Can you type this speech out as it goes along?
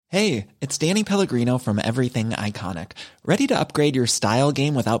Hey, it's Danny Pellegrino from Everything Iconic. Ready to upgrade your style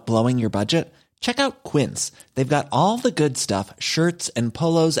game without blowing your budget? Check out Quince. They've got all the good stuff, shirts and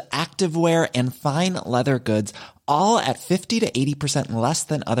polos, activewear, and fine leather goods, all at 50 to 80% less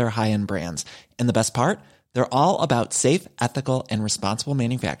than other high-end brands. And the best part? They're all about safe, ethical, and responsible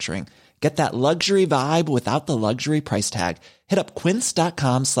manufacturing. Get that luxury vibe without the luxury price tag. Hit up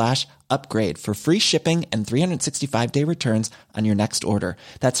quince.com/upgrade for free shipping and 365-day returns on your next order.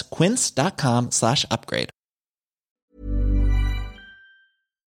 That's quince.com/upgrade.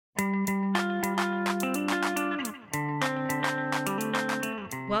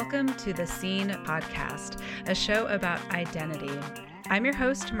 Welcome to the Scene Podcast, a show about identity. I'm your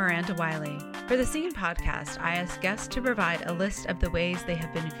host, Miranda Wiley. For the Scene Podcast, I ask guests to provide a list of the ways they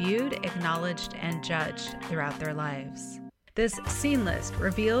have been viewed, acknowledged, and judged throughout their lives. This Scene List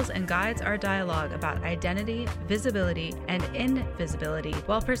reveals and guides our dialogue about identity, visibility, and invisibility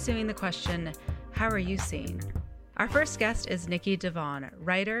while pursuing the question, how are you seen? Our first guest is Nikki Devon,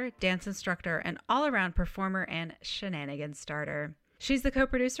 writer, dance instructor, and all-around performer and shenanigan starter. She's the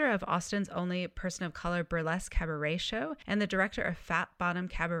co-producer of Austin's only person of color burlesque cabaret show and the director of Fat Bottom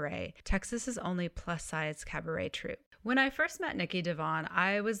Cabaret, Texas's only plus-size cabaret troupe. When I first met Nikki Devon,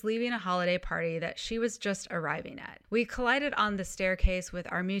 I was leaving a holiday party that she was just arriving at. We collided on the staircase with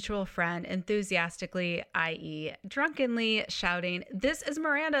our mutual friend enthusiastically, i.e., drunkenly, shouting, "This is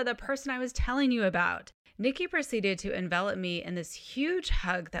Miranda, the person I was telling you about." Nikki proceeded to envelop me in this huge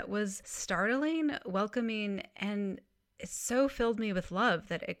hug that was startling, welcoming, and it so filled me with love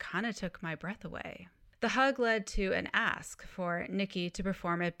that it kind of took my breath away. The hug led to an ask for Nikki to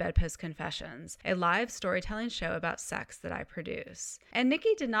perform at Bedpost Confessions, a live storytelling show about sex that I produce. And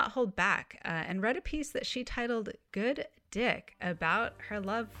Nikki did not hold back and read a piece that she titled Good Dick about her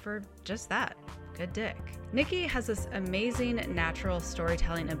love for just that. Good dick. Nikki has this amazing natural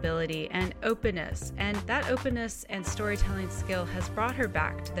storytelling ability and openness, and that openness and storytelling skill has brought her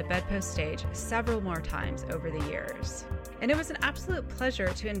back to the Bedpost stage several more times over the years. And it was an absolute pleasure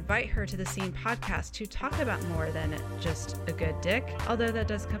to invite her to the Scene Podcast to talk about more than just a good dick, although that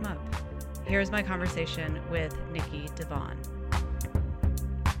does come up. Here's my conversation with Nikki Devon.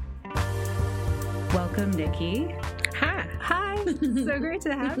 Welcome, Nikki. Hi. So great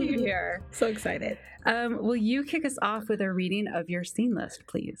to have you here. So excited. Will you kick us off with a reading of your scene list,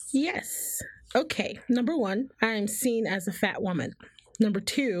 please? Yes. Okay. Number 1, I'm seen as a fat woman. Number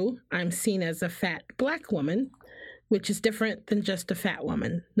 2, I'm seen as a fat Black woman, which is different than just a fat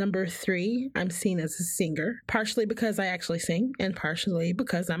woman. Number 3, I'm seen as a singer, partially because I actually sing and partially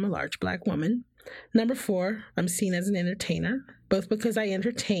because I'm a large Black woman. Number 4, I'm seen as an entertainer, both because I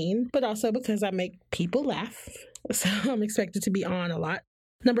entertain, but also because I make people laugh. So I'm expected to be on a lot.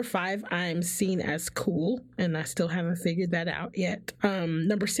 Number 5, I'm seen as cool, and I still haven't figured that out yet.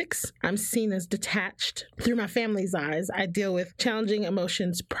 Number 6, I'm seen as detached. Through my family's eyes, I deal with challenging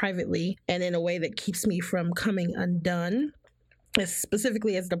emotions privately and in a way that keeps me from coming undone.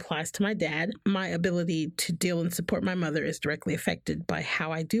 Specifically as it applies to my dad, my ability to deal and support my mother is directly affected by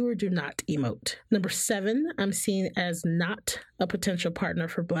how I do or do not emote. Number 7, I'm seen as not a potential partner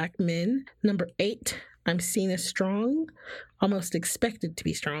for Black men. Number 8, I'm seen as strong, almost expected to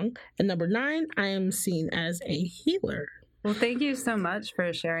be strong. And number 9, I am seen as a healer. Well, thank you so much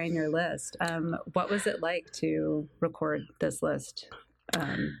for sharing your list. What was it like to record this list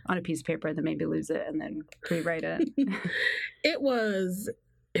on a piece of paper and then maybe lose it and then rewrite it? It was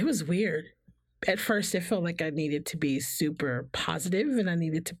weird. At first, it felt like I needed to be super positive and I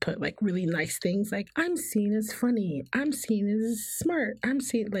needed to put like really nice things like, I'm seen as funny, I'm seen as smart, I'm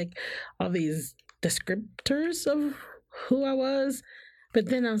seen like all these descriptors of who I was. But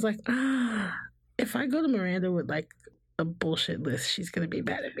then I was like, if I go to Miranda with like a bullshit list, she's going to be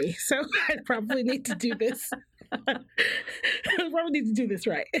mad at me. So I probably need to do this. I probably need to do this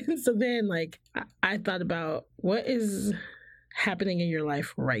right. So then like I thought about what is happening in your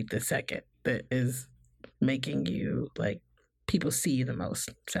life right this second that is making you like people see you the most.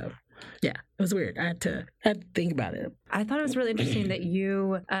 So yeah, it was weird. I had to think about it. I thought it was really interesting that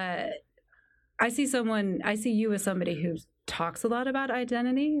you I see you as somebody who talks a lot about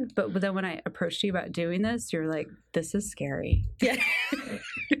identity, but then when I approached you about doing this, you're like, this is scary. Yeah.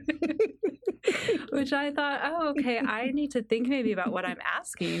 Which I thought, okay, I need to think maybe about what I'm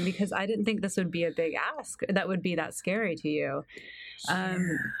asking because I didn't think this would be a big ask that would be that scary to you.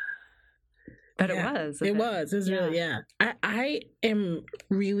 But it was. It was really, yeah. I am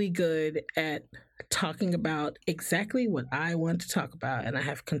really good at talking about exactly what I want to talk about. And I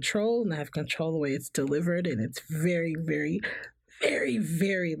have control, and I have control the way it's delivered. And it's very, very, very,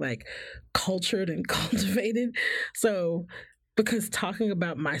 very like cultured and cultivated. So because talking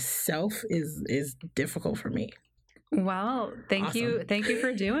about myself is difficult for me. Well, thank you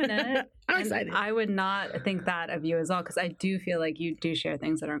for doing it. I'm excited. I would not think that of you as well, because I do feel like you do share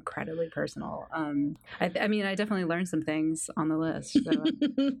things that are incredibly personal. I mean, I definitely learned some things on the list. So,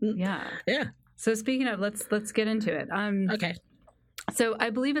 yeah. So speaking of, let's get into it. Okay. So I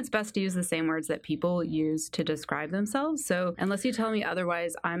believe it's best to use the same words that people use to describe themselves. So unless you tell me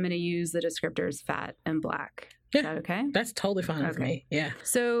otherwise, I'm going to use the descriptors fat and black. Is that okay? That's totally fine with me. Yeah.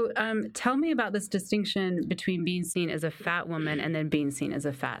 So tell me about this distinction between being seen as a fat woman and then being seen as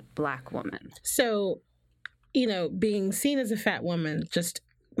a fat black woman. So, being seen as a fat woman, just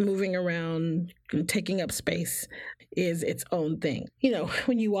moving around and taking up space is its own thing.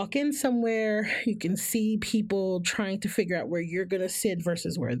 When you walk in somewhere, you can see people trying to figure out where you're going to sit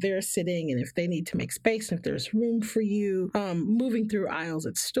versus where they're sitting, and if they need to make space, and if there's room for you. Moving through aisles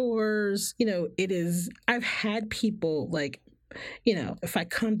at stores, I've had people if I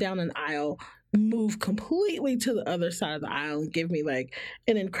come down an aisle, move completely to the other side of the aisle and give me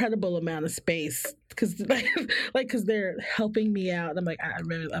an incredible amount of space because they're helping me out. I'm like,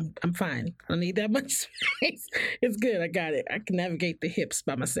 I'm fine. I don't need that much space. It's good. I got it. I can navigate the hips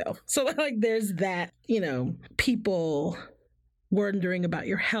by myself. So there's that, people wondering about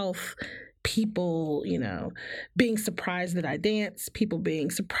your health, people, being surprised that I dance, people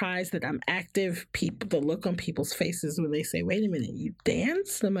being surprised that I'm active, the look on people's faces when they say, wait a minute, you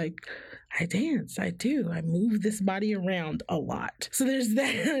dance? I'm like, I dance. I do. I move this body around a lot. So there's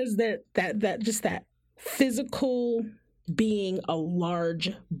that physical being a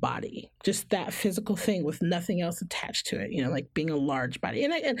large body, just that physical thing with nothing else attached to it, being a large body.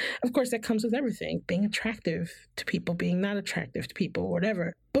 And of course that comes with everything, being attractive to people, being not attractive to people,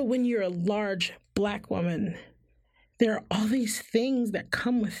 whatever. But when you're a large black woman, there are all these things that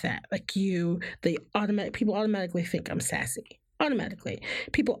come with that. People automatically think I'm sassy. Automatically.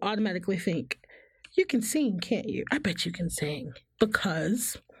 People automatically think, you can sing, can't you? I bet you can sing.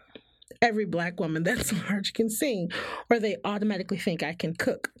 Because every black woman that's large can sing. Or they automatically think I can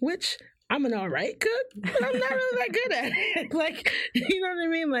cook, which I'm an all right cook, but I'm not really that good at it. You know what I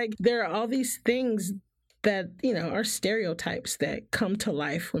mean? There are all these things that, are stereotypes that come to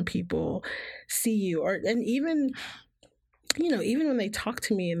life when people see you. And even when they talk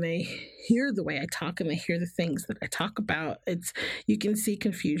to me and they hear the way I talk and they hear the things that I talk about, you can see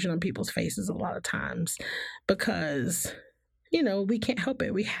confusion on people's faces a lot of times because, we can't help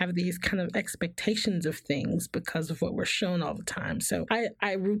it. We have these kind of expectations of things because of what we're shown all the time. So I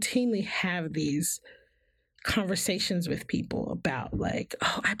routinely have these conversations with people about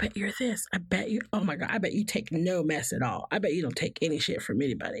oh, I bet you're this. I bet you, oh my God, I bet you take no mess at all. I bet you don't take any shit from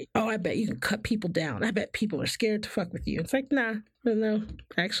anybody. Oh, I bet you can cut people down. I bet people are scared to fuck with you. It's nah, no,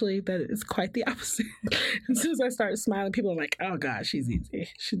 actually that is quite the opposite. As soon as I start smiling, people are like, oh God, she's easy.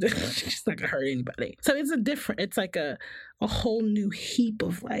 She's not gonna hurt anybody. So it's it's a whole new heap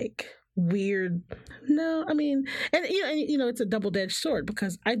of weird, no, I mean, and it's a double-edged sword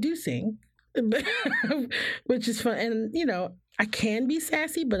because I do sing, which is fun, and I can be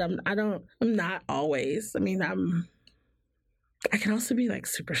sassy, but I'm not always. I mean, I can also be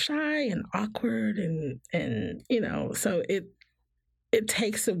super shy and awkward and so it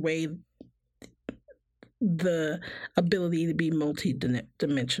takes away the ability to be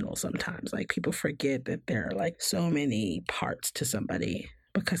multi-dimensional sometimes. People forget that there are so many parts to somebody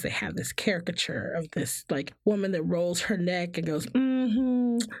because they have this caricature of this woman that rolls her neck and goes,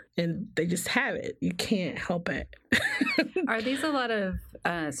 mm-hmm, and they just have it. You can't help it. Are these a lot of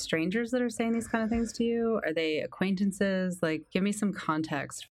strangers that are saying these kind of things to you? Are they acquaintances? Give me some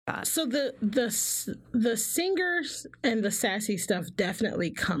context for that. So the singers and the sassy stuff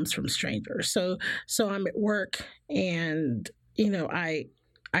definitely comes from strangers. So I'm at work and,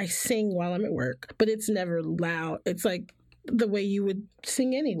 I sing while I'm at work, but it's never loud. It's the way you would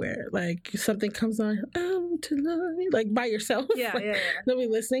sing anywhere. Something comes on, oh, tonight, by yourself. Yeah. Nobody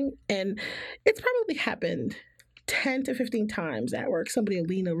listening. And it's probably happened 10 to 15 times at work. Somebody will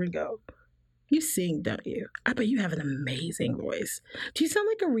lean over and go, you sing, don't you? I bet you have an amazing voice. Do you sound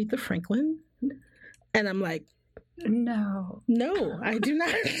like Aretha Franklin? And I'm like, no, I do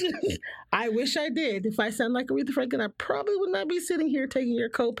not. I wish I did. If I sound like Aretha Franklin, I probably would not be sitting here taking your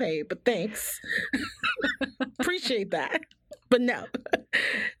copay, but thanks. Appreciate that. But no.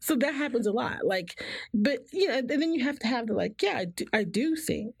 So that happens a lot. But, and then you have to have I do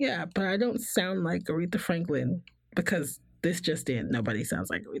sing. Yeah, but I don't sound like Aretha Franklin because this just in, nobody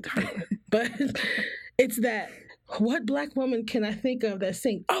sounds like Aretha Franklin. But it's that, what black woman can I think of that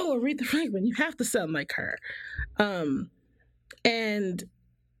sing, oh, Aretha Franklin, you have to sound like her. And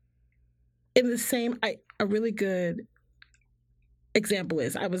in the same, a really good example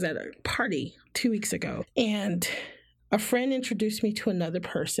is I was at a party 2 weeks ago, and a friend introduced me to another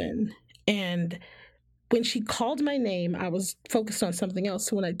person, and when she called my name, I was focused on something else.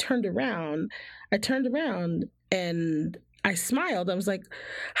 So when I turned around and I smiled. I was like,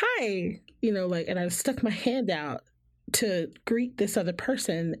 hi, and I stuck my hand out to greet this other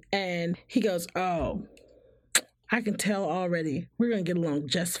person. And he goes, oh, I can tell already. We're going to get along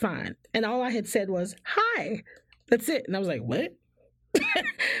just fine. And all I had said was, hi. That's it. And I was like, what?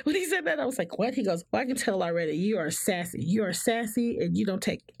 When he said that, I was like, what? He goes, well, I can tell already you are sassy. You are sassy and you don't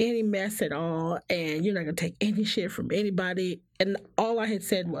take any mess at all. And you're not going to take any shit from anybody. And all I had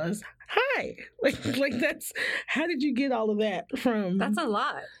said was, hi. Like that's, how did you get all of that from? That's a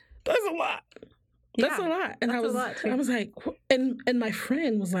lot. That's a lot. That's a lot. And I was like, and my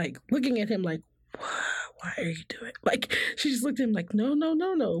friend was like looking at him like, why are you doing? Like, she just looked at him like, no.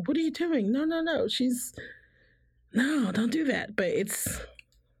 What are you doing? No. No, don't do that. But it's,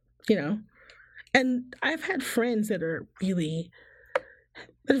 and I've had friends that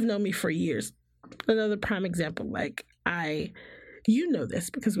have known me for years. Another prime example, like this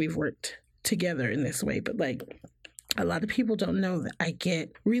because we've worked together in this way, but like a lot of people don't know that I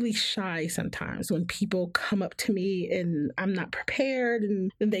get really shy sometimes when people come up to me and I'm not prepared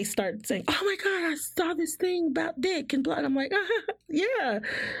and they start saying, oh my God, I saw this thing about dick and blood. I'm like, yeah,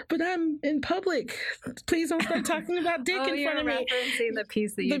 but I'm in public. Please don't start talking about dick in front of me. Referencing the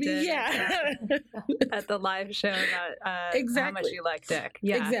piece that you did at the live show about how much you like dick.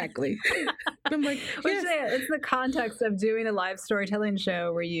 Yeah, exactly. I'm like, it's the context of doing a live storytelling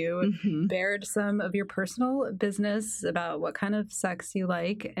show where you bared some of your personal business about what kind of sex you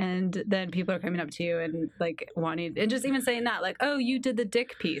like, and then people are coming up to you and like wanting, and just even saying that, like, oh, you did the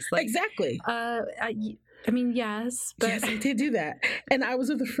dick piece, like, exactly. I mean, yes, but yes, I did do that. And I was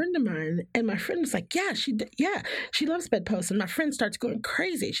with a friend of mine, and my friend was like, yeah, she loves bedposts. And my friend starts going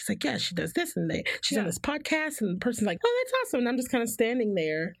crazy. She's like, yeah, she does this, and she's on this podcast, and the person's like, oh, that's awesome. And I'm just kind of standing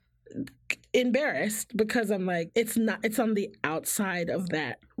there embarrassed because I'm like, it's on the outside of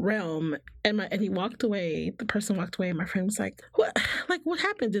that realm. And he walked away. The person walked away, and my friend was like, what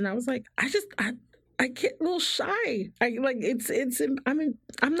happened? And I was like, I get a little shy. I'm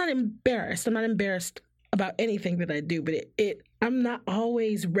not embarrassed. I'm not embarrassed about anything that I do, but I'm not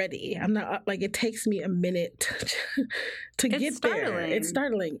always ready. I'm not, like, it takes me a minute to get there. It's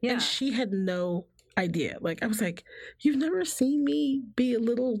startling. Yeah. And she had no idea. Like, I was like, you've never seen me be a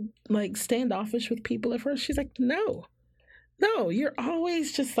little like standoffish with people at first? She's like, no, you're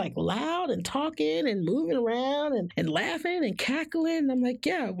always just like loud and talking and moving around and laughing and cackling. And I'm like,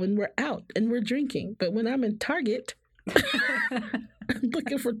 yeah, when we're out and we're drinking, but when I'm in Target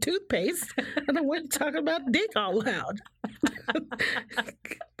looking for toothpaste, I don't want to talk about dick all loud.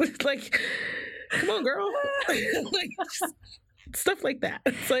 It's like, come on, girl. Like, stuff like that.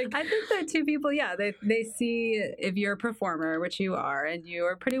 It's like, I think that two people, they see, if you're a performer, which you are, and you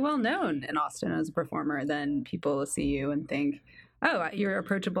are pretty well known in Austin as a performer, then people see you and think, oh, you're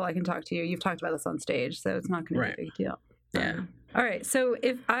approachable, I can talk to you. You've talked about this on stage, so it's not going to be a big deal. Yeah. All right. So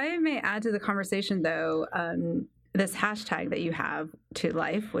if I may add to the conversation, though, this hashtag that you have to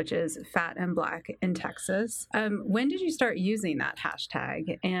life, which is Fat and Black in Texas. When did you start using that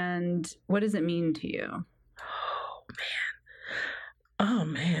hashtag, and what does it mean to you? Oh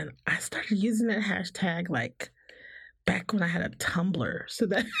man, I started using that hashtag like back when I had a Tumblr. So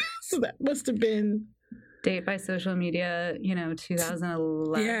that must have been date by social media,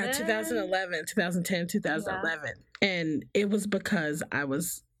 2011. Yeah, 2011, 2010, 2011. Yeah. And it was because I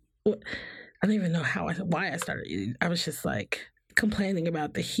don't even know why I started using. I was just like complaining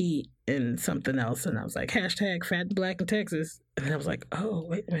about the heat and something else, and I was like, hashtag Fat and Black in Texas. And then I was like, oh,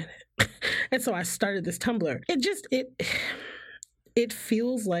 wait a minute. And so I started this Tumblr. It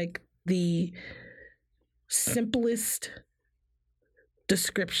feels like the simplest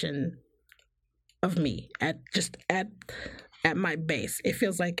description of me at my base. It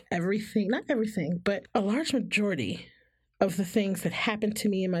feels like everything, not everything, but a large majority of the things that happen to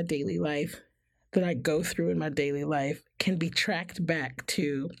me in my daily life, that I go through in my daily life, can be tracked back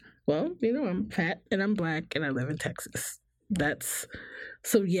to, well, I'm fat and I'm Black and I live in Texas.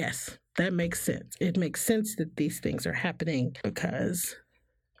 So yes, that makes sense. It makes sense that these things are happening because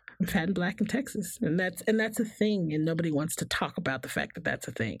I'm fat and Black in Texas. And that's a thing, and nobody wants to talk about the fact that that's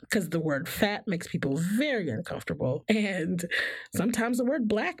a thing, because the word fat makes people very uncomfortable, and sometimes the word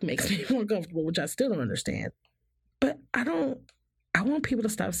Black makes me more uncomfortable, which I still don't understand. But I want people to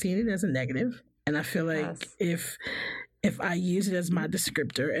stop seeing it as a negative, and I feel like if I use it as my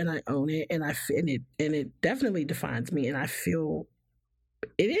descriptor and I own it and it definitely defines me, and I feel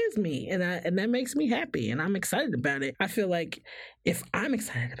it is me, and that makes me happy, and I'm excited about it. I feel like if I'm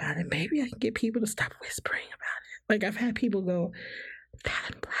excited about it, maybe I can get people to stop whispering about it. Like I've had people go,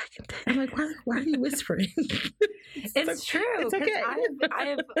 fat and black and tan. I'm like, why are you whispering? It's true. It's okay. I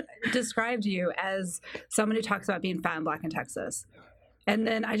have described you as someone who talks about being fat and black in Texas. And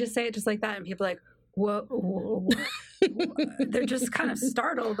then I just say it just like that. And people are like, whoa. They're just kind of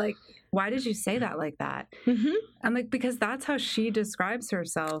startled. Like, why did you say that like that? Mm-hmm. I'm like, because that's how she describes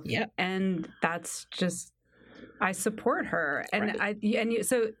herself. Yep. And that's just, I support her. And right.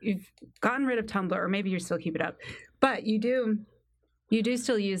 So you've gotten rid of Tumblr, or maybe you still keep it up, but you do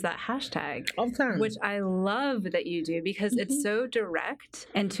still use that hashtag all the time, which I love that you do, because it's so direct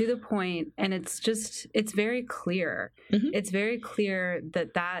and to the point, and it's very clear. Mm-hmm. It's very clear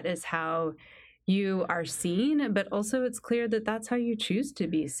that is how you are seen, but also it's clear that that's how you choose to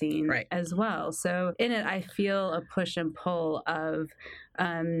be seen as well. So in it, I feel a push and pull of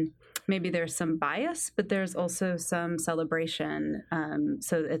maybe there's some bias, but there's also some celebration.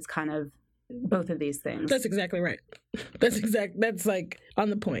 So it's kind of both of these things. That's exactly right. That's like on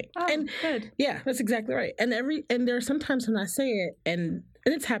the point. Oh, and good. Yeah, that's exactly right. And there are sometimes when I say it, and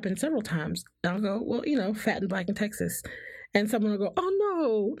it's happened several times, I'll go, well, fat and black in Texas. And someone will go,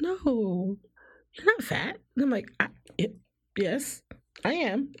 oh, no, you're not fat. And I'm like, yes, I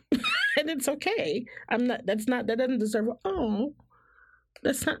am. And it's okay. I'm not, that doesn't deserve,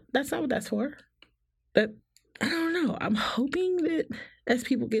 that's not what that's for. I don't know. I'm hoping that as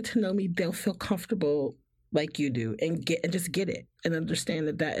people get to know me, they'll feel comfortable like you do and just get it and understand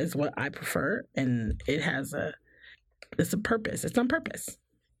that is what I prefer, and it's a purpose. It's on purpose.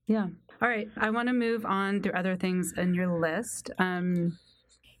 Yeah. All right. I want to move on through other things in your list.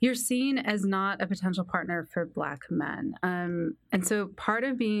 You're seen as not a potential partner for Black men. And so part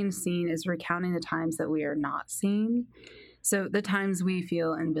of being seen is recounting the times that we are not seen. So the times we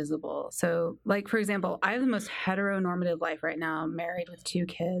feel invisible. So like, for example, I have the most heteronormative life right now, married with 2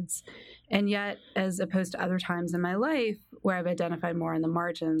 kids. And yet, as opposed to other times in my life where I've identified more in the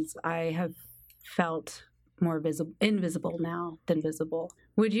margins, I have felt more invisible now than visible.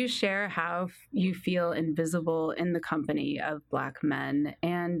 Would you share how you feel invisible in the company of Black men?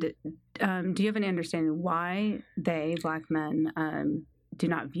 And do you have any understanding why Black men, do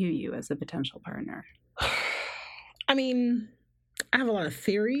not view you as a potential partner? I mean, I have a lot of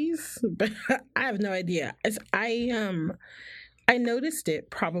theories, but I have no idea. I noticed it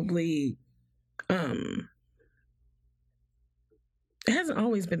probably. It hasn't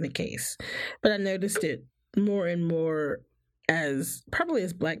always been the case, but I noticed it more and more as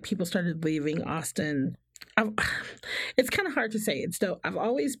Black people started leaving Austin. It's kind of hard to say. I've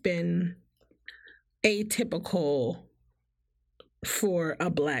always been atypical for a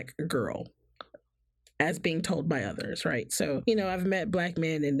Black girl, as being told by others, right? So, I've met Black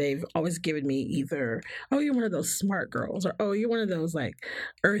men and they've always given me either, oh, you're one of those smart girls, or, oh, you're one of those like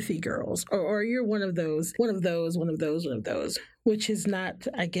earthy girls, or you're one of those, which is not,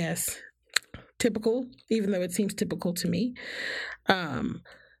 I guess, typical, even though it seems typical to me.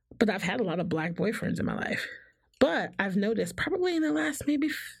 But I've had a lot of Black boyfriends in my life. But I've noticed probably in the last maybe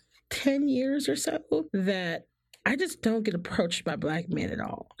 10 years or so that I just don't get approached by Black men at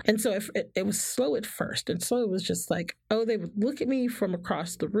all. And so it was slow at first. And so it was just like, oh, they would look at me from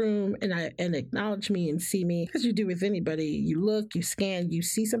across the room and acknowledge me and see me. As you do with anybody, you look, you scan, you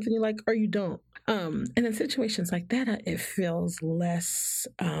see something you like, or you don't. And in situations like that, it feels less,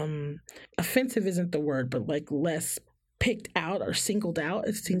 offensive isn't the word, but like less picked out or singled out.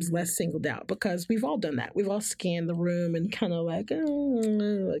 It seems less singled out because we've all done that. We've all scanned the room and kind of like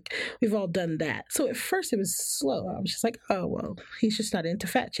we've all done that. So at first it was slow. I was just like, oh, well, he's just not into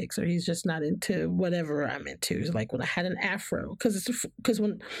fat chicks, or he's just not into whatever I'm into. It's like when I had an afro, because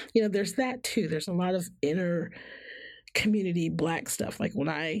when, there's that too. There's a lot of inner community Black stuff. Like when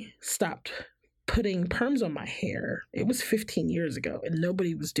I stopped putting perms on my hair, it was 15 years ago and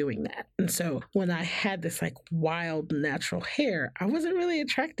nobody was doing that. And so when I had this like wild natural hair, I wasn't really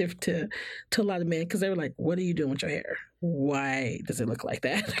attractive to a lot of men because they were like, what are you doing with your hair? Why does it look like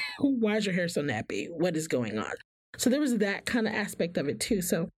that? Why is your hair so nappy? What is going on? So there was that kind of aspect of it too.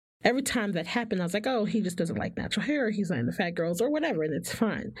 So every time that happened, I was like, oh, he just doesn't like natural hair. He's not into fat girls or whatever. And it's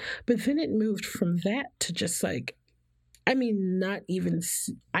fine. But then it moved from that to just like, not even,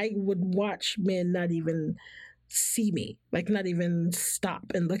 I would watch men not even see me, like not even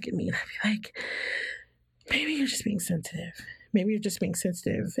stop and look at me. And I'd be like, maybe you're just being sensitive. Maybe you're just being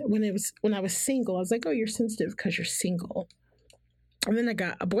sensitive. When I was single, I was like, oh, you're sensitive because you're single. And then I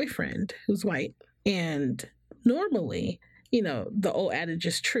got a boyfriend who's white. And normally, the old adage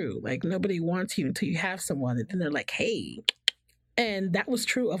is true. Like nobody wants you until you have someone. And then they're like, hey. And that was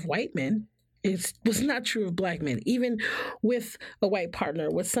true of white men. It was not true of black men. Even with a white partner,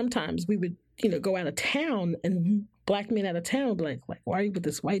 sometimes we would, go out of town, and black men out of town would be like, why are you with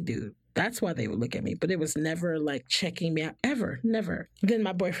this white dude? That's why they would look at me. But it was never like checking me out, ever, never. Then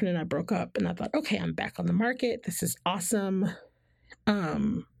my boyfriend and I broke up, and I thought, okay, I'm back on the market. This is awesome.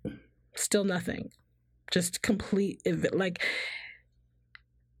 Still nothing. Just complete, like,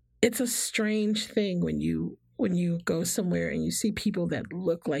 it's a strange thing when you go somewhere and you see people that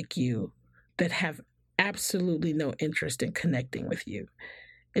look like you, that have absolutely no interest in connecting with you.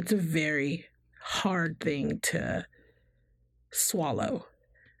 It's a very hard thing to swallow.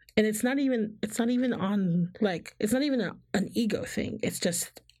 And it's not even on, like, it's not even an ego thing. It's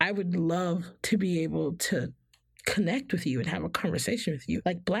just, I would love to be able to connect with you and have a conversation with you.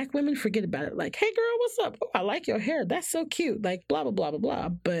 Like, black women, forget about it. Like, hey girl, what's up? Oh, I like your hair. That's so cute. Like, blah, blah, blah, blah, blah.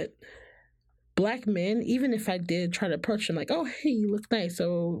 But black men, even if I did try to approach them, like, oh, hey, you look nice.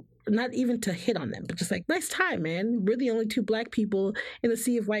 So not even to hit on them, but just like, nice tie, man. We're the only two black people in a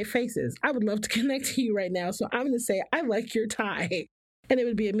sea of white faces. I would love to connect to you right now. So I'm going to say, I like your tie. And it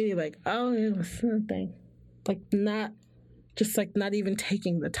would be immediately like, oh, yeah, it's nothing. Like, not even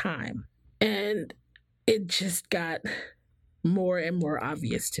taking the time. And it just got more and more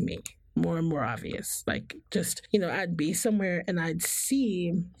obvious to me. More and more obvious. Like, just, I'd be somewhere and I'd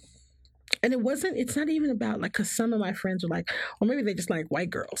see, and it's not even about, like, because some of my friends are like, or maybe they just like white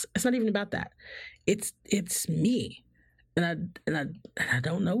girls. It's not even about that. It's me. And I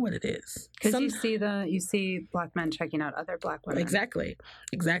don't know what it is. Because you see black men checking out other black women. Exactly.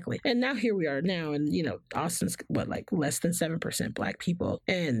 And now here we are now, and Austin's less than 7% black people,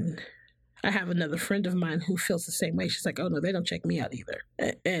 and I have another friend of mine who feels the same way. She's like, oh no, they don't check me out either,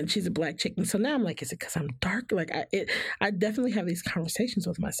 and she's a black chick. And so now I'm like, is it because I'm dark? Like, I definitely have these conversations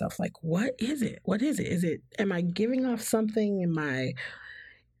with myself. Like, what is it? Am I giving off something?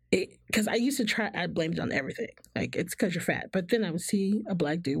 Because I used to I blamed it on everything. Like, it's because you're fat. But then I would see a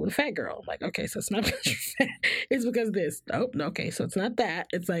black dude with a fat girl. I'm like, okay, so it's not because you're fat. It's because of this. Oh, no, okay, so it's not that.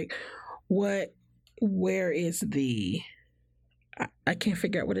 It's like, where is the... I can't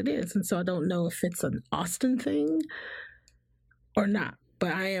figure out what it is. And so I don't know if it's an Austin thing or not.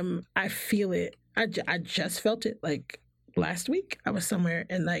 But I feel it. I just felt it, like, last week. I was somewhere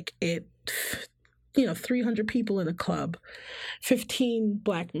and, like, 300 people in a club, 15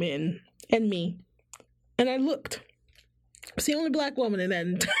 black men, and me. And I looked. I was the only black woman in that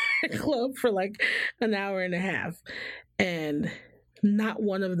entire club for like an hour and a half. And not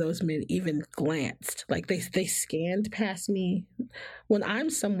one of those men even glanced. Like, they scanned past me. When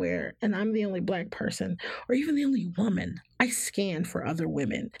I'm somewhere and I'm the only black person, or even the only woman, I scan for other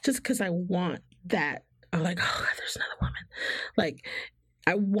women just because I want that. I'm like, oh, God, there's another woman. Like,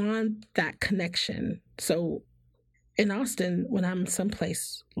 I want that connection. So in Austin, when I'm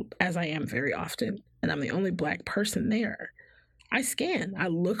someplace, as I am very often, and I'm the only black person there, I scan. I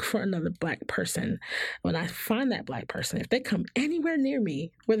look for another black person. When I find that black person, if they come anywhere near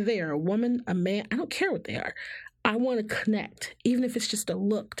me, whether they are a woman, a man, I don't care what they are. I want to connect, even if it's just a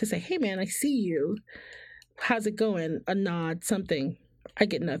look, to say, hey, man, I see you. How's it going? A nod, something. I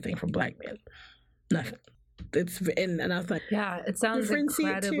get nothing from black men. Nothing. And I was like, yeah, it sounds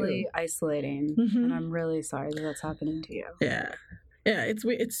incredibly isolating, and I'm really sorry that that's happening to you. Yeah, it's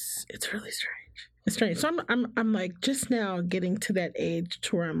really strange. It's strange. So I'm like, just now getting to that age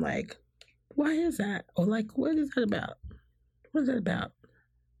to where I'm like, why is that? Or like, what is that about? What is that about?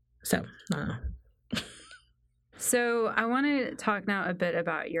 So, I don't know. So I want to talk now a bit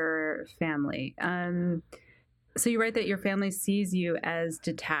about your family. So you write that your family sees you as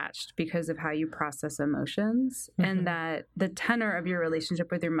detached because of how you process emotions, and that the tenor of your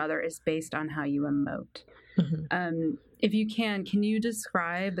relationship with your mother is based on how you emote. If you can you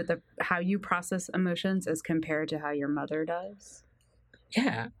describe how you process emotions as compared to how your mother does?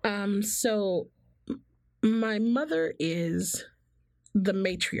 Yeah. So my mother is the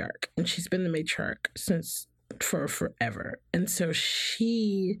matriarch, and she's been the matriarch for forever. And so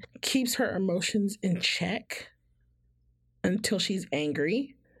she keeps her emotions in check until she's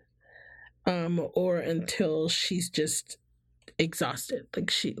angry, or until she's just exhausted.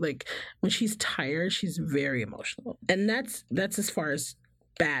 Like when she's tired, she's very emotional. And that's as far as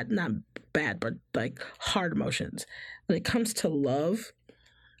not bad, but like hard emotions. When it comes to love,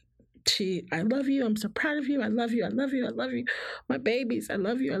 I love you, I'm so proud of you, I love you, I love you, I love you, my babies, I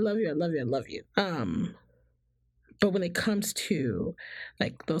love you, I love you, I love you, I love you. But when it comes to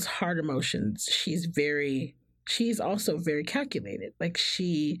like those hard emotions, she's also very calculated. Like,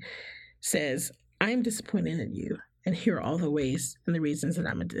 she says, I'm disappointed in you, and here are all the ways and the reasons that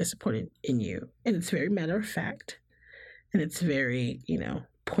I'm disappointed in you. And it's very matter of fact. and it's very,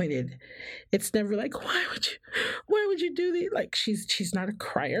 pointed. It's never like, why would you do that? Like, she's not a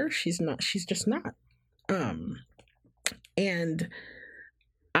crier. She's just not. And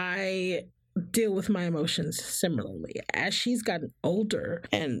I deal with my emotions similarly. As she's gotten older,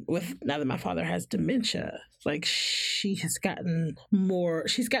 and now that my father has dementia, like, she's gotten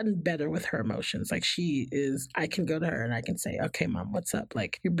better with her emotions. Like, I can go to her and I can say, okay, Mom, what's up?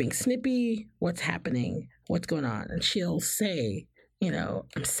 Like, you're being snippy. What's happening? What's going on? And she'll say,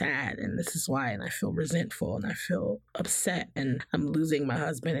 I'm sad and this is why, and I feel resentful and I feel upset and I'm losing my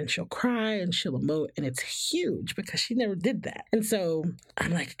husband, and she'll cry and she'll emote, and it's huge because she never did that. And so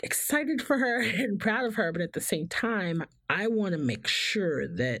I'm like excited for her and proud of her, but at the same time, I want to make sure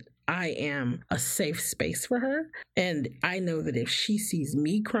that I am a safe space for her. And I know that if she sees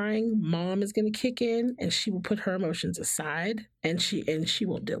me crying, Mom is going to kick in and she will put her emotions aside and she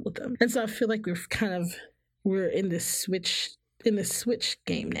won't deal with them. And so I feel like we're in this switch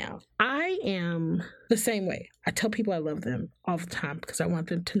game now. I am the same way. I tell people I love them all the time because I want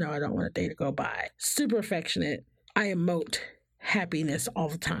them to know I don't want a day to go by. Super affectionate. I emote happiness all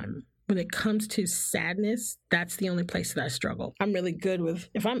the time. When it comes to sadness, that's the only place that I struggle. I'm really good with,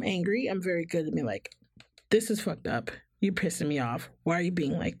 if I'm angry, I'm very good at being like, this is fucked up. You pissing me off. Why are you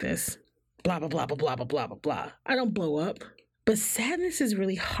being like this? Blah, blah, blah, blah, blah, blah, blah, blah, blah. I don't blow up. But sadness is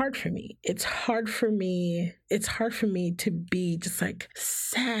really hard for me. It's hard for me to be just like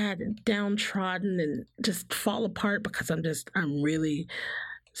sad and downtrodden and just fall apart because I'm really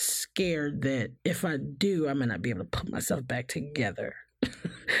scared that if I do, I might not be able to put myself back together.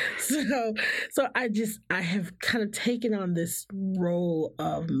 So I have kind of taken on this role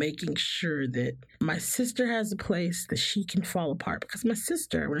of making sure that my sister has a place that she can fall apart, because my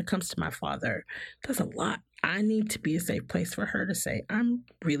sister, when it comes to my father, does a lot. I need to be a safe place for her to say, I'm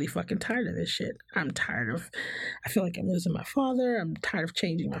really fucking tired of this shit. I feel like I'm losing my father. I'm tired of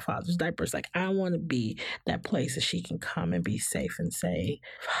changing my father's diapers. Like, I want to be that place that she can come and be safe and say,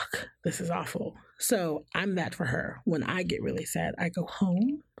 fuck, this is awful. So I'm that for her. When I get really sad, I go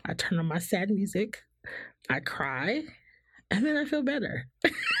home, I turn on my sad music, I cry, and then I feel better.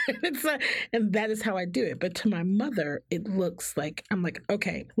 And that is how I do it. But to my mother, it looks like, I'm like,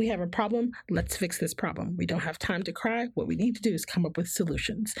 okay, we have a problem. Let's fix this problem. We don't have time to cry. What we need to do is come up with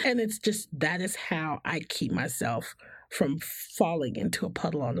solutions. And it's just, that is how I keep myself from falling into a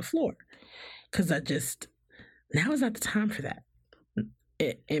puddle on the floor. Because now is not the time for that,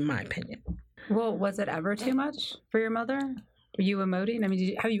 in my opinion. Well, was it ever too much for your mother? Were you emoting? I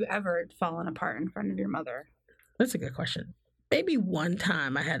mean, have you ever fallen apart in front of your mother? That's a good question. Maybe one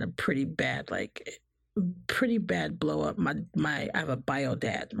time I had a pretty bad blow up. I have a bio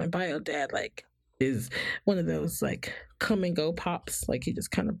dad. My bio dad is one of those come and go pops. He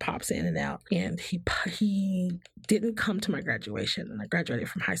just kind of pops in and out. And he didn't come to my graduation. And I graduated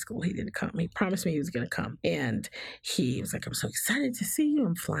from high school. He didn't come. He promised me he was going to come. And he was like, I'm so excited to see you.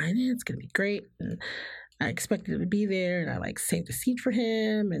 I'm flying in. It's going to be great. And I expected him to be there. And I saved a seat for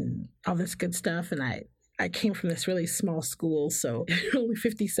him and all this good stuff. And I came from this really small school, so only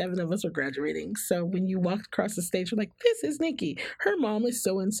 57 of us were graduating. So when you walked across the stage, you're like, this is Nikki. Her mom is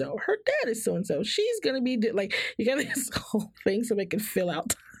so-and-so. Her dad is so-and-so. She's going to be, you got this whole thing so they can fill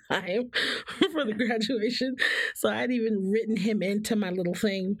out time for the graduation. So I had even written him into my little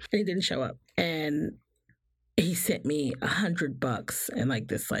thing, and he didn't show up. And he sent me $100 and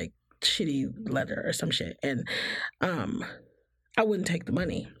this shitty letter or some shit. And I wouldn't take the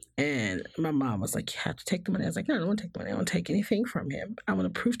money. And my mom was like, you have to take the money. I was like, no, I don't want to take the money. I don't want to take anything from him. I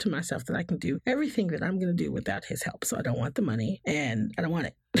want to prove to myself that I can do everything that I'm going to do without his help. So I don't want the money and I don't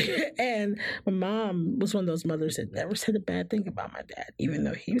want it. And my mom was one of those mothers that never said a bad thing about my dad, even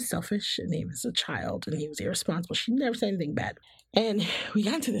though he was selfish and he was a child and he was irresponsible. She never said anything bad. And we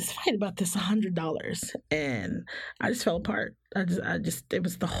got into this fight about this $100 and I just fell apart. It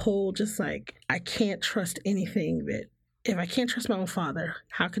was the whole I can't trust anything that, if I can't trust my own father,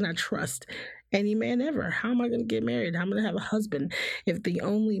 how can I trust any man ever? How am I going to get married? How am I going to have a husband if the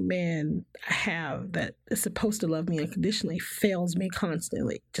only man I have that is supposed to love me unconditionally fails me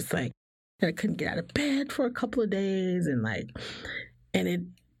constantly? I couldn't get out of bed for a couple of days and it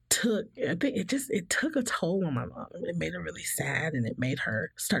took a toll on my mom. It made her really sad and it made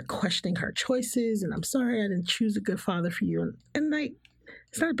her start questioning her choices. And I'm sorry I didn't choose a good father for you. And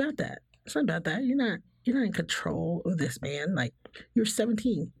it's not about that. It's not about that. You're not in control of this man. You're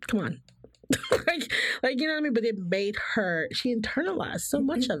 17. Come on. You know what I mean? But it made her, she internalized so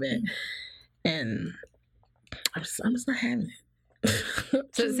much of it. And I'm just not having it.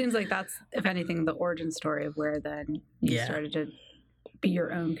 So it seems like that's, if anything, the origin story of where then you started to be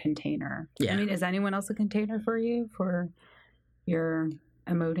your own container. Yeah. I mean, is anyone else a container for you for your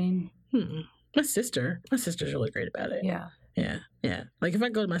emoting? My sister's really great about it. Yeah. Yeah. Like if I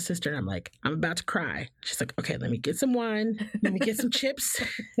go to my sister and I'm like, I'm about to cry, she's like, okay, let me get some wine, let me get some chips,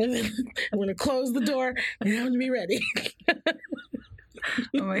 and then I'm gonna close the door and I'm gonna be ready.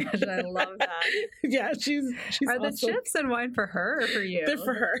 Oh my gosh, I love that. Yeah, she's Are the awesome. chips and wine for her or for you? They're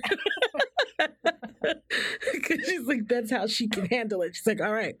for her. Because she's like, that's how she can handle it. She's like,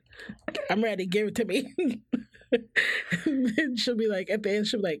 all right, I'm ready. Give it to me. And she'll be like, at the end,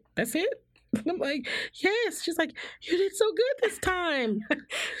 she'll be like, that's it? And I'm like, yes. She's like, you did so good this time.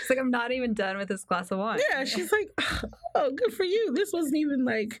 She's like, I'm not even done with this glass of wine. Yeah, she's like, oh, good for you. This wasn't even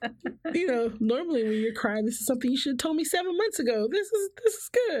like, normally when you're crying, this is something you should have told me 7 months ago. This is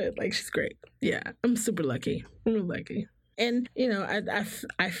good. Like, she's great. Yeah, I'm super lucky. I'm really lucky. And,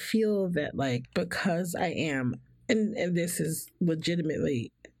 I feel that, like, because I am, and this is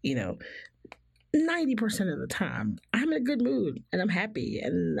legitimately, 90% of the time, I'm in a good mood and I'm happy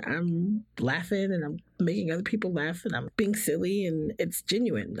and I'm laughing and I'm making other people laugh and I'm being silly and it's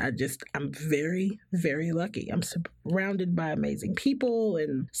genuine. I'm very, very lucky. I'm surrounded by amazing people.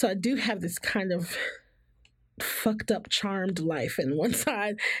 And so I do have this kind of fucked up, charmed life in one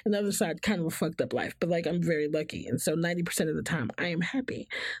side, and the other side kind of a fucked up life. But like, I'm very lucky. And so 90% of the time I am happy.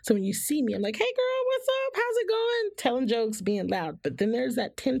 So when you see me, I'm like, hey girl, what's up? How's it going? Telling jokes, being loud. But then there's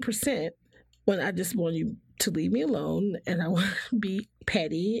that 10% when I just want you to leave me alone and I want to be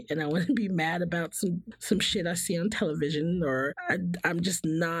petty and I want to be mad about some shit I see on television, or I'm just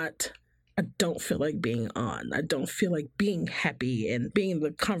not, I don't feel like being on. I don't feel like being happy and being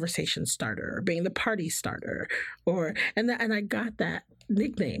the conversation starter or being the party starter, and I got that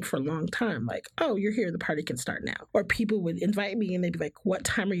nickname for a long time. Like, oh, you're here, the party can start now. Or people would invite me and they'd be like, what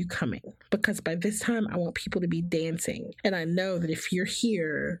time are you coming? Because by this time I want people to be dancing. And I know that if you're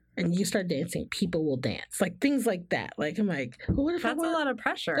here and you start dancing, people will dance. Like things like that. Like, I'm like, well, what if That's a lot of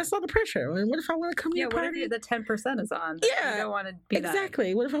pressure. That's a lot of pressure. And what if I want to come to your party? What if the 10% is on? Yeah. You don't want to be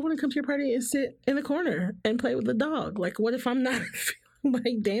exactly. What if I want to come to your party and sit in the corner and play with the dog? Like, what if I'm not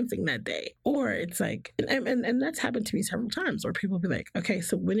like dancing that day? Or it's like, and that's happened to me several times where people be like, okay,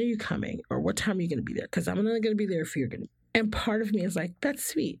 so when are you coming? Or what time are you going to be there? Because I'm only going to be there if you're going to. And part of me is like, that's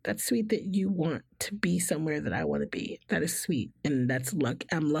sweet. That's sweet that you want to be somewhere that I want to be. That is sweet. And that's luck.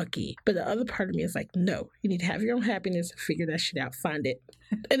 I'm lucky. But the other part of me is like, no, you need to have your own happiness, figure that shit out, find it.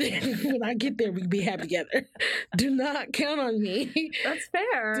 And then when I get there, we can be happy together. Do not count on me. That's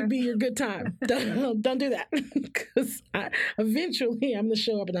fair. To be your good time. Don't do that. Because eventually I'm going to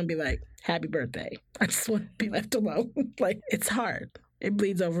show up and I'll be like, happy birthday. I just want to be left alone. Like, it's hard. It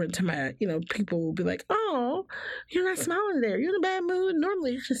bleeds over into my, people will be like, oh, you're not smiling there. You're in a bad mood.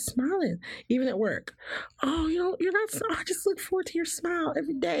 Normally you're just smiling, even at work. Oh, you're not, I just look forward to your smile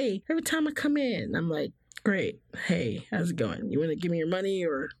every day. Every time I come in, I'm like, great. Hey, how's it going? You want to give me your money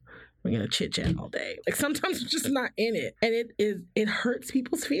or we're going to chit chat all day? Like sometimes I'm just not in it. And it hurts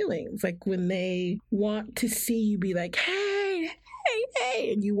people's feelings. Like when they want to see you be like, hey,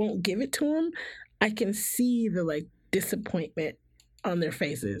 and you won't give it to them. I can see the like disappointment on their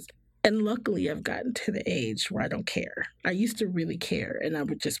faces. And luckily I've gotten to the age where I don't care. I used to really care and I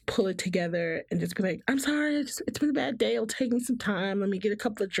would just pull it together and just be like, I'm sorry, it's been a bad day. It'll take me some time. Let me get a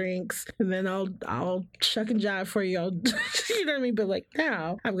couple of drinks and then I'll shuck and jive for you. You know what I mean? But like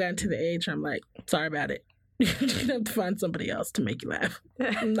now I've gotten to the age where I'm like, sorry about it. You're going to have to find somebody else to make you laugh.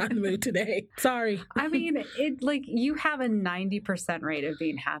 I'm not in the mood today. Sorry. I mean, you have a 90% rate of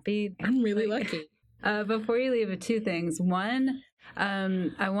being happy. I'm really lucky. Before you leave, 2 things. One,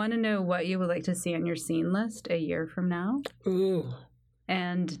 I want to know what you would like to see on your scene list a year from now. Ooh.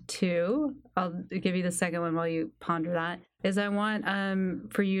 And 2, I'll give you the second one while you ponder that, is I want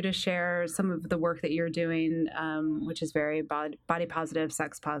for you to share some of the work that you're doing, which is very body positive,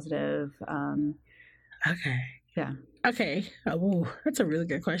 sex positive. Okay. Yeah. Okay. Oh, that's a really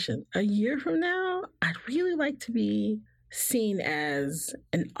good question. A year from now, I'd really like to be seen as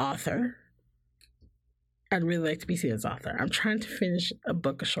an author. I'd really like to be seen as an author. I'm trying to finish a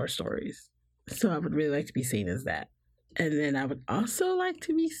book of short stories. So I would really like to be seen as that. And then I would also like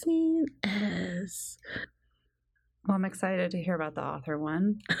to be seen as... Well, I'm excited to hear about the author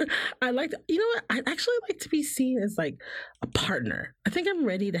one. I'd actually like to be seen as like a partner. I think I'm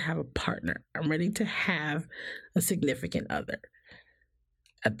ready to have a partner. I'm ready to have a significant other.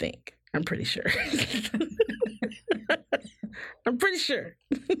 I think. I'm pretty sure. I'm pretty sure.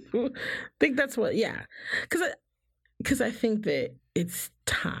 I think that's what, yeah. Because I think that it's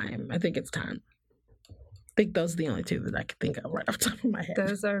time. I think it's time. I think those are the only 2 that I can think of right off the top of my head.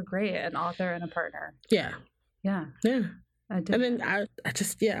 Those are great. An author and a partner. Yeah. Yeah. Yeah. And then I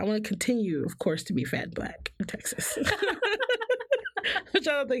want to continue, of course, to be fat black in Texas. Which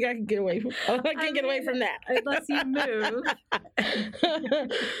I don't think I can get away from. I can't get away from that. Unless you move.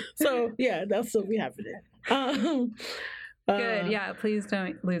 So, yeah, that'll still be happening. Good. Yeah, please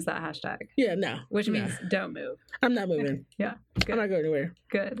don't lose that hashtag. Yeah, no. Which means don't move. I'm not moving. Yeah. Good. I'm not going anywhere.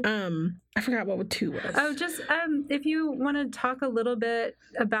 Good. I forgot what 2 was. Oh, just if you want to talk a little bit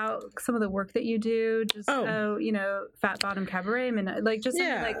about some of the work that you do, just Fat Bottom Cabaret. I mean, like just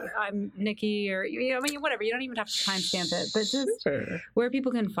something like I'm Nikki, or whatever. You don't even have to timestamp it, but just where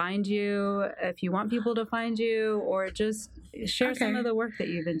people can find you, if you want people to find you, or just share some of the work that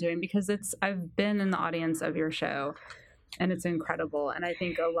you've been doing, because I've been in the audience of your show. And it's incredible. And I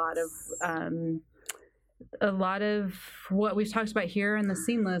think a lot of what we've talked about here in the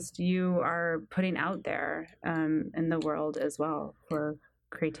Scene List, you are putting out there in the world as well for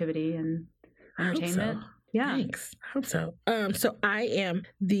creativity and entertainment. So. Yeah. Thanks. I hope so. So I am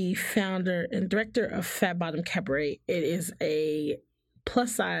the founder and director of Fat Bottom Cabaret. It is a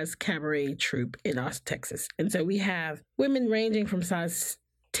plus-size cabaret troupe in Austin, Texas. And so we have women ranging from size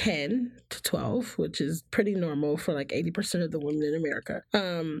 10 to 12, which is pretty normal for like 80% of the women in America,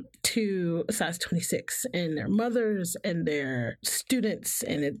 to size 26, and their mothers and their students,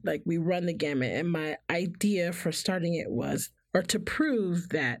 and we run the gamut. And my idea for starting it was, or to prove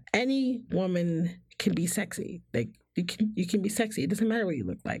that any woman can be sexy. You can be sexy. It doesn't matter what you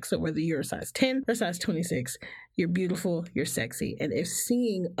look like. So whether you're a size 10 or size 26, you're beautiful, you're sexy. And if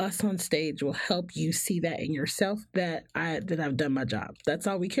seeing us on stage will help you see that in yourself, that I've done my job. That's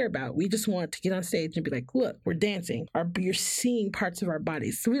all we care about. We just want to get on stage and be like, look, we're dancing. You're seeing parts of our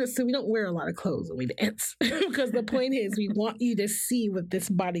bodies. So we don't wear a lot of clothes when we dance. Because the point is, we want you to see what this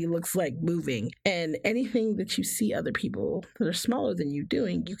body looks like moving. And anything that you see other people that are smaller than you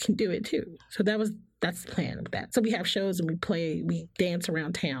doing, you can do it too. So that's the plan of that. So we have shows and we dance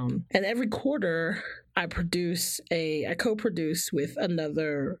around town. And every quarter I co-produce with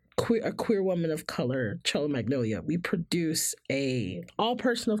another queer woman of color, Chola Magnolia. We produce a all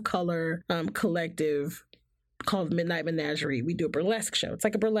person of color collective called Midnight Menagerie. We do a burlesque show. It's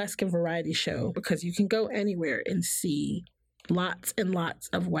like a burlesque and variety show, because you can go anywhere and see lots and lots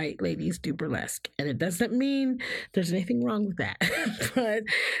of white ladies do burlesque. And it doesn't mean there's anything wrong with that. But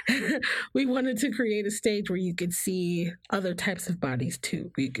we wanted to create a stage where you could see other types of bodies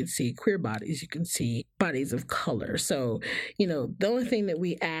too. You could see queer bodies. You can see bodies of color. So, the only thing that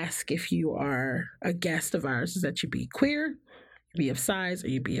we ask if you are a guest of ours is that you be queer, be of size, or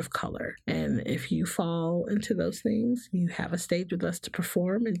you be of color. And if you fall into those things, you have a stage with us to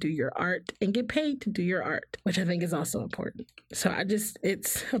perform and do your art and get paid to do your art, which I think is also important. So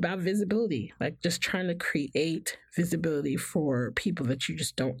it's about visibility, like just trying to create visibility for people that you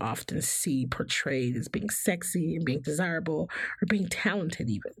just don't often see portrayed as being sexy and being desirable or being talented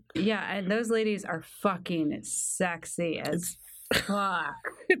even. Yeah, and those ladies are fucking sexy as fuck.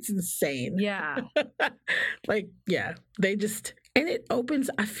 It's insane. Yeah. And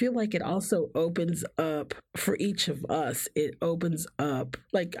I feel like it also opens up for each of us. It opens up,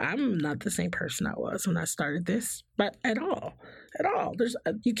 like, I'm not the same person I was when I started this, but at all.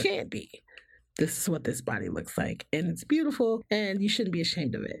 You can't be. This is what this body looks like, and it's beautiful, and you shouldn't be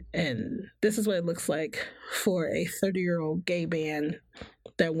ashamed of it. And this is what it looks like for a 30-year-old gay man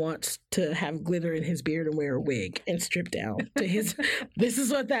that wants to have glitter in his beard and wear a wig and strip down to his. This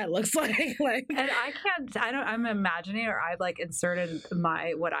is what that looks like. And I'm imagining, or I inserted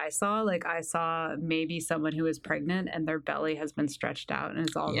what I saw. Like, I saw maybe someone who is pregnant and their belly has been stretched out and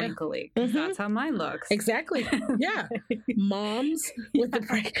it's all wrinkly. Mm-hmm. That's how mine looks. Exactly. Yeah. Moms with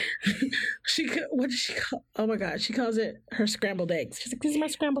the what does she call? Oh my God, she calls it her scrambled eggs. She's like, "This is my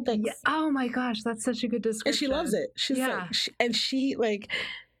scrambled eggs." Yeah. Oh my gosh, that's such a good description. And she loves it. She's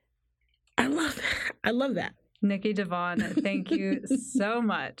I love that. Nikki Devon, thank you so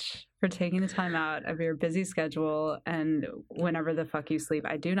much for taking the time out of your busy schedule and whenever the fuck you sleep.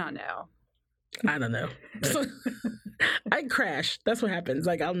 I do not know. I don't know. I crash. That's what happens.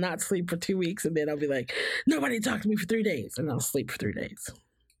 Like, I'll not sleep for 2 weeks, and then I'll be like, nobody talk to me for 3 days, and I'll sleep for 3 days.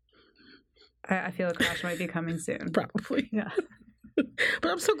 I feel a crash might be coming soon. Probably. Yeah.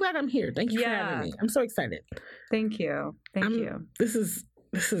 But I'm so glad I'm here. Thank you for having me. I'm so excited. Thank you. Thank you. This is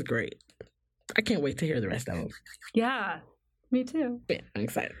great. I can't wait to hear the rest of them. Yeah, me too. Yeah, I'm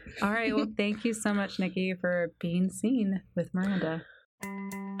excited. All right. Well, thank you so much, Nikki, for being seen with Miranda.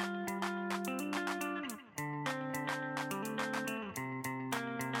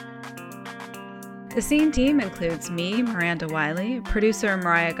 The Scene team includes me, Miranda Wiley, producer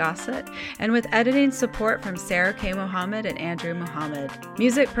Mariah Gossett, and with editing support from Sarah K. Mohammed and Andrew Mohammed.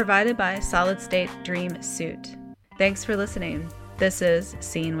 Music provided by Solid State Dream Suit. Thanks for listening. This is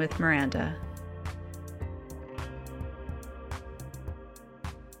Scene with Miranda.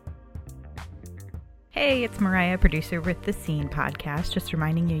 Hey, it's Mariah, producer with the Scene podcast. Just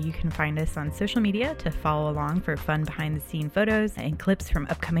reminding you, you can find us on social media to follow along for fun behind-the-scene photos and clips from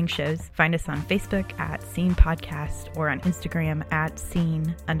upcoming shows. Find us on Facebook at Scene Podcast or on Instagram at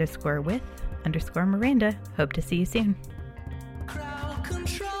Scene_with_Miranda. Hope to see you soon. Crowd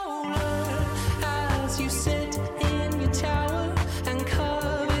controller, as you sit in your tower and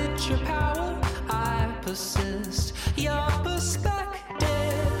covet your power, I persist. Your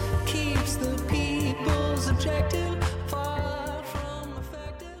perspective keeps the people's objective far from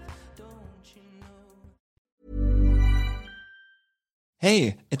effective, don't you know?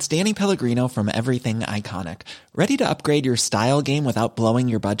 Hey, it's Danny Pellegrino from Everything Iconic. Ready to upgrade your style game without blowing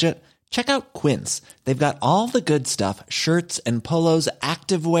your budget? Check out Quince. They've got all the good stuff, shirts and polos,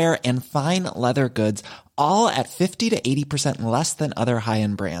 activewear, and fine leather goods, all at 50 to 80% less than other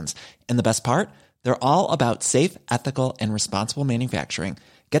high-end brands. And the best part? They're all about safe, ethical, and responsible manufacturing.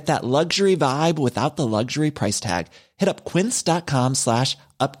 Get that luxury vibe without the luxury price tag. Hit up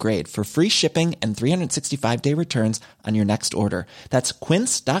quince.com/upgrade for free shipping and 365-day returns on your next order. That's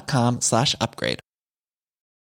quince.com/upgrade.